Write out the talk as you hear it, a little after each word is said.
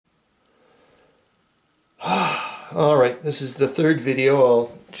Alright, this is the third video.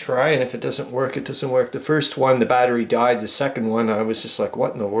 I'll try, and if it doesn't work, it doesn't work. The first one, the battery died. The second one, I was just like,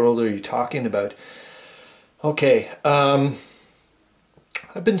 what in the world are you talking about? Okay, I've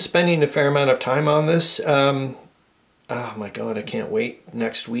been spending a fair amount of time on this. Oh my god, I can't wait.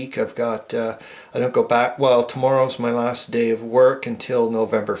 Next week I've got, I don't go back, well, tomorrow's my last day of work until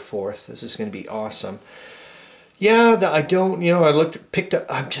November 4th. This is going to be awesome. Yeah, I don't, picked up,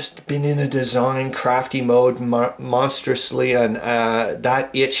 I've just been in a design crafty mode monstrously, and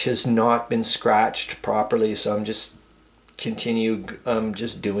that itch has not been scratched properly, so I'm just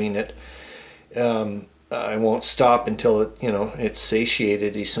just doing it. I won't stop until it's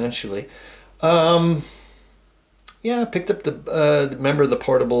satiated, essentially. Yeah, I picked up remember the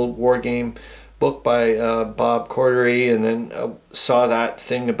portable Wargame book by Bob Cordery, and then saw that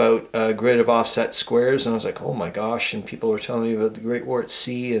thing about grid of offset squares, and I was like, oh my gosh, and people were telling me about the Great War at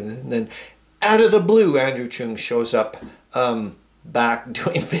Sea, and then out of the blue, Andrew Choong shows up back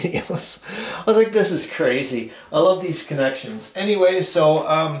doing videos. I was like, this is crazy. I love these connections. Anyway, so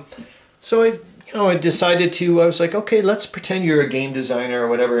I decided to, I was like, okay, let's pretend you're a game designer or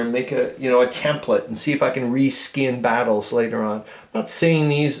whatever and make a template and see if I can reskin battles later on. I'm not saying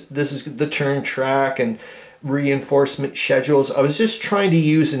this is the turn track and reinforcement schedules. I was just trying to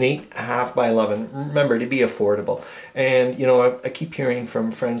use an 8.5 by 11, remember, to be affordable. And, I keep hearing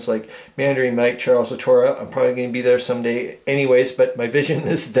from friends like Meandering Mike, Charles Latora, I'm probably going to be there someday anyways, but my vision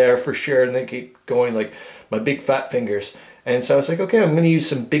is there for sure, and they keep going like my big fat fingers. And so I was like, okay, I'm going to use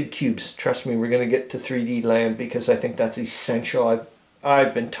some big cubes. Trust me, we're going to get to 3D land because I think that's essential.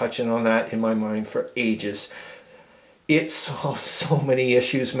 I've been touching on that in my mind for ages. It solves so many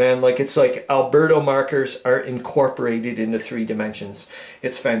issues, man. It's like Alberto markers are incorporated into 3 dimensions.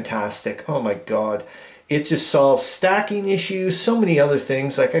 It's fantastic. Oh my God. It just solves stacking issues, so many other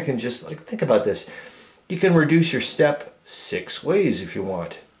things. I can just, think about this. You can reduce your step 6 ways if you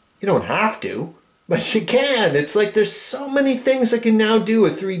want. You don't have to. But you can. It's like there's so many things I can now do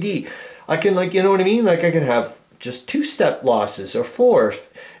with 3D. I can I can have just 2-step losses or 4.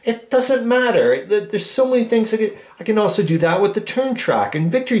 It doesn't matter. There's so many things I can also do that with the turn track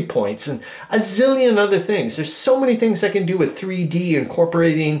and victory points and a zillion other things. There's so many things I can do with 3D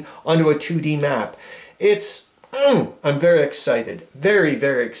incorporating onto a 2D map. I'm very excited. Very,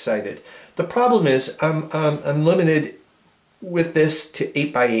 very excited. The problem is I'm limited with this to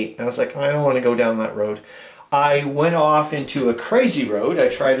 8x8. I was like, I don't want to go down that road. I went off into a crazy road. I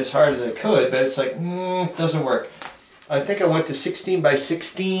tried as hard as I could, but it's like, doesn't work. I think I went to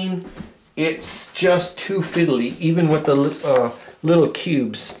 16x16. It's just too fiddly, even with the little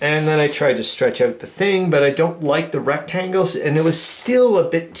cubes. And then I tried to stretch out the thing, but I don't like the rectangles, and it was still a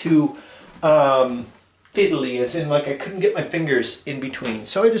bit too fiddly, as in I couldn't get my fingers in between.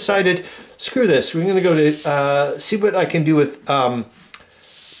 So I decided, screw this, we're going to go to see what I can do with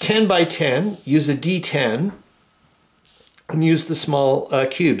 10x10, use a D10, and use the small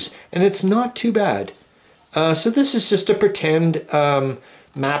cubes. And it's not too bad. So this is just a pretend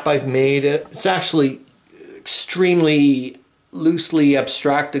map I've made. It's actually extremely loosely,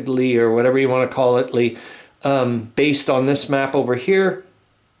 abstractedly, or whatever you want to call it, based on this map over here.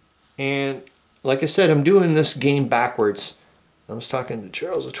 And like I said, I'm doing this game backwards. I was talking to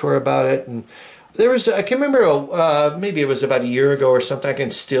Charles Latora about it, and there was, I can remember, maybe it was about a year ago or something, I can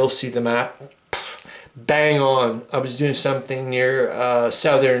still see the map. Bang on. I was doing something near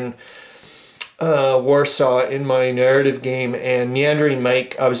southern Warsaw in my narrative game, and Meandering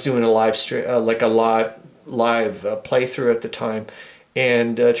Mike, I was doing a live stream, live playthrough at the time,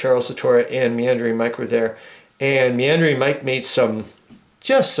 and Charles Latora and Meandering Mike were there, and Meandering Mike made some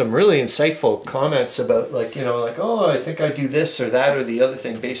really insightful comments about oh, I think I do this or that or the other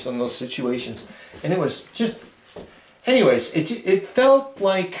thing based on those situations. And it was just, anyways, it felt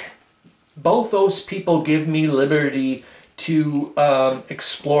like both those people give me liberty to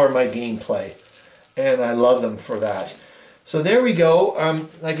explore my gameplay, and I love them for that. So there we go.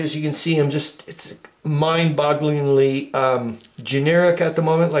 As you can see, it's mind-bogglingly generic at the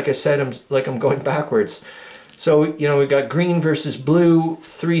moment. Like I said, I'm going backwards. So, we've got green versus blue,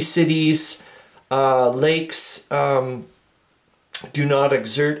 3 cities, lakes, do not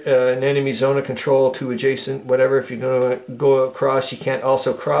exert an enemy zone of control to adjacent, whatever. If you're going to go across, you can't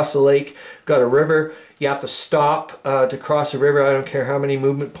also cross the lake. Got a river. You have to stop to cross a river. I don't care how many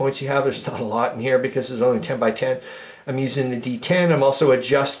movement points you have. There's not a lot in here because it's only 10x10. I'm using the D10. I'm also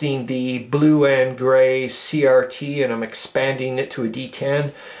adjusting the blue and gray CRT, and I'm expanding it to a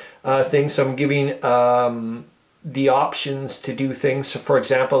D10 thing. So I'm giving the options to do things. So for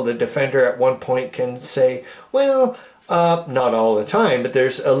example, the defender at one point can say, well, not all the time, but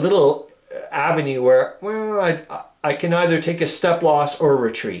there's a little avenue where, well, I can either take a step loss or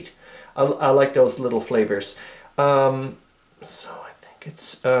retreat. I like those little flavors. So I think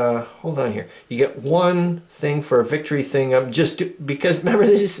it's, hold on here. You get one thing for a victory thing. I'm just, because remember,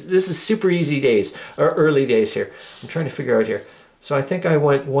 this is super easy days, or early days here. I'm trying to figure out here. So I think I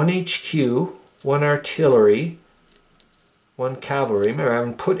went 1 HQ, 1 artillery, 1 cavalry. Remember, I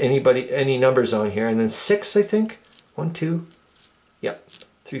haven't put any numbers on here. And then 6, I think. 1, 2, yep,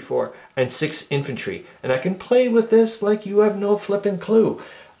 3, 4, and 6 infantry. And I can play with this like you have no flipping clue.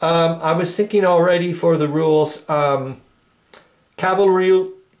 I was thinking already for the rules,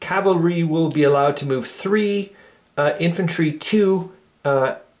 cavalry will be allowed to move 3, infantry 2,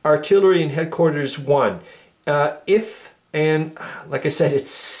 artillery and headquarters 1. And like I said,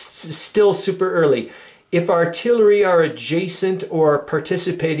 it's still super early. If artillery are adjacent or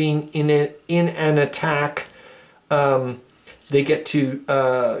participating in an attack, they get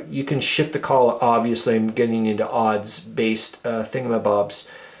to, you can shift the call. Obviously, I'm getting into odds-based thingamabobs.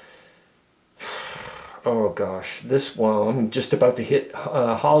 Oh gosh, this one, I'm just about to hit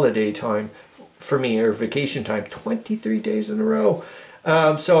holiday time for me, or vacation time, 23 days in a row.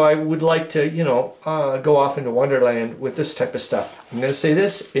 So I would like to, you know, go off into Wonderland with this type of stuff. I'm going to say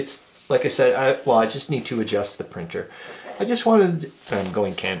this, it's, like I said, I just need to adjust the printer. I just wanted, I'm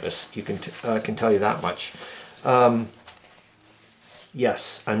going canvas, you can tell you that much.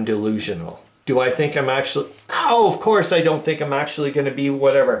 Yes, I'm delusional. Do I think I'm actually... Oh, of course I don't think I'm actually going to be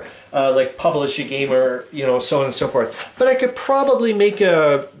whatever, like publish a game or, you know, so on and so forth. But I could probably make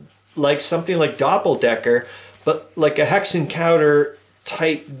something like Doppeldecker, but like a Hex Encounter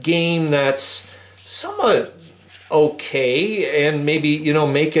type game that's somewhat okay, and maybe, you know,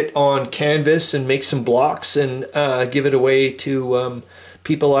 make it on canvas and make some blocks and give it away to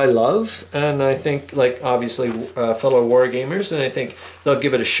people I love, and I think, like, obviously fellow Wargamers, and I think they'll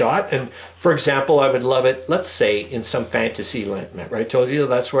give it a shot. And for example, I would love it, let's say, in some fantasy land. Remember, I told you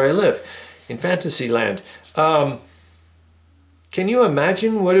that's where I live, in fantasy land. Can you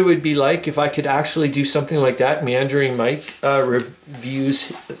imagine what it would be like if I could actually do something like that? Meandering Mike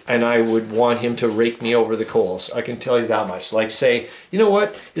reviews, and I would want him to rake me over the coals. I can tell you that much. Like, say, you know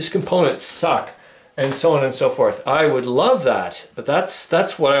what, this components suck, and so on and so forth. I would love that, but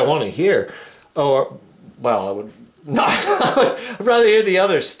that's what I want to hear. Or, well, I would not. I'd rather hear the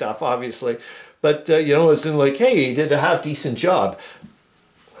other stuff, obviously. But you know, as in like, hey, he did a half-decent job.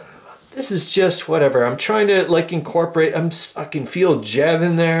 This is just whatever. I'm trying to like incorporate. I can feel Jev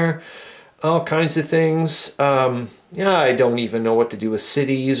in there, all kinds of things. Yeah, I don't even know what to do with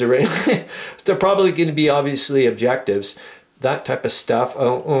cities or anything. They're probably going to be obviously objectives, that type of stuff.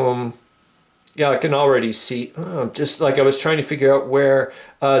 Yeah, I can already see. Just like I was trying to figure out where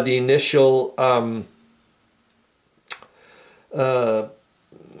the initial. I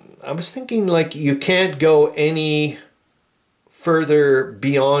was thinking like you can't go any further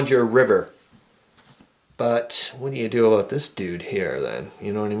beyond your river. But what do you do about this dude here then?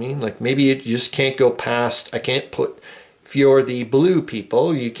 You know what I mean? Like maybe you just can't go past, I can't put, if you're the blue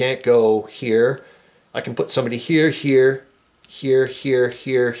people, you can't go here. I can put somebody here, here, here, here,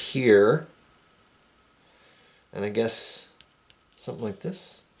 here, here. And I guess something like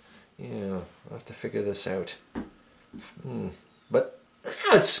this. Yeah, I'll have to figure this out. But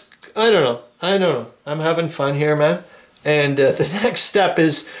it's, I don't know. I'm having fun here, man. And the next step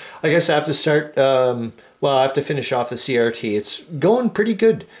is, I guess I have to start, well, I have to finish off the CRT. It's going pretty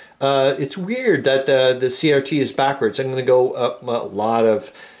good. It's weird that the CRT is backwards. I'm going to go up a lot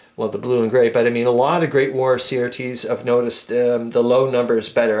of, well, the blue and gray, but I mean, a lot of Great War CRTs, I've noticed the low number is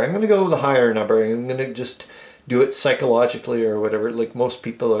better. I'm going to go with the higher number. I'm going to just do it psychologically or whatever. Like most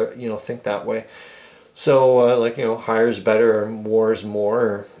people are, you know, think that way. So, like, you know, higher is better or more is more,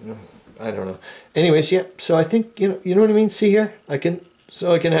 or, you know, I don't know. Anyways, yeah, so I think, you know what I mean? See here? I can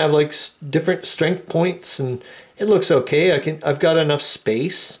have like different strength points and it looks okay. I've got enough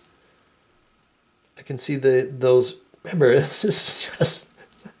space. I can see those, remember, this is just,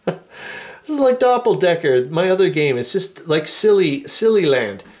 this is like Doppeldecker, my other game. It's just like silly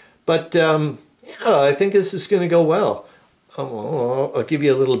land. But, yeah, I think this is going to go well. I'll give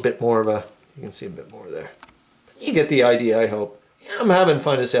you a little bit more of a, you can see a bit more there. You get the idea, I hope. I'm having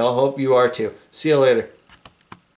fun as hell. I hope you are too. See you later.